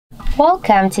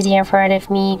Welcome to the INFINIX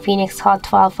INFINIX Hot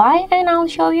 12i, and I'll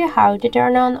show you how to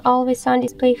turn on Always On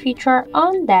Display feature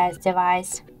on this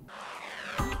device.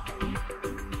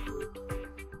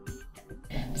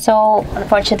 So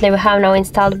unfortunately we have now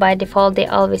installed by default the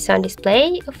Always On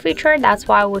Display feature. That's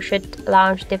why we should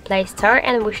launch the Play Store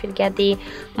and we should get the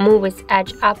Muviz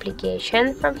Edge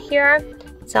application from here.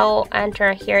 So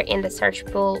enter here in the search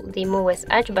pool the Muviz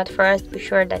Edge, but first be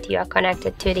sure that you are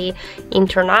connected to the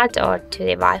internet or to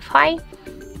the Wi-Fi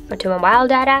or to mobile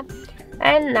data.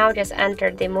 And now just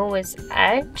enter the Muviz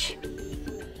Edge.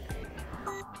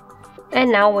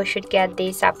 And now we should get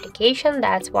this application.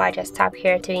 That's why just tap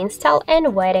here to install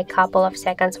and wait a couple of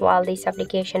seconds while this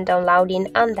application downloading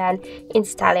and then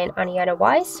installing on your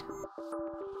device.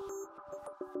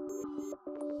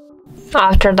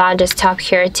 After that, just tap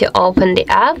here to open the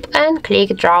app and click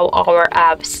Draw Our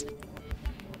Apps.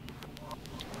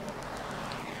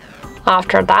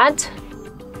 After that,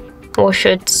 we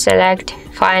should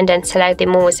find and select the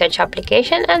Muviz Edge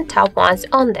application and tap once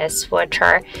on this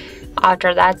switcher.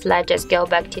 After that, let's just go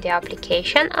back to the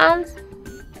application and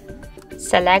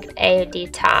select a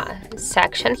data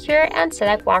section here and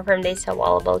select one from these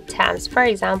available themes. For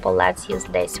example, let's use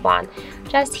this one.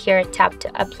 Just here tap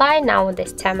to apply. Now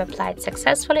this theme applied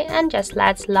successfully, and just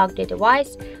let's lock the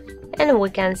device and we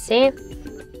can see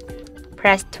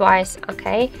press twice.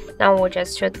 Okay, now we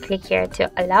just should click here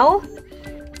to allow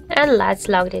and let's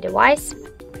lock the device,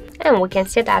 and we can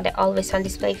see that the Always On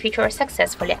Display feature is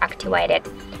successfully activated.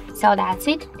 So that's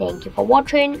it. Thank you for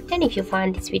watching, and if you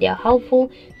find this video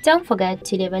helpful, don't forget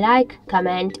to leave a like,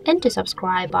 comment and to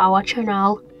subscribe our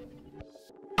channel.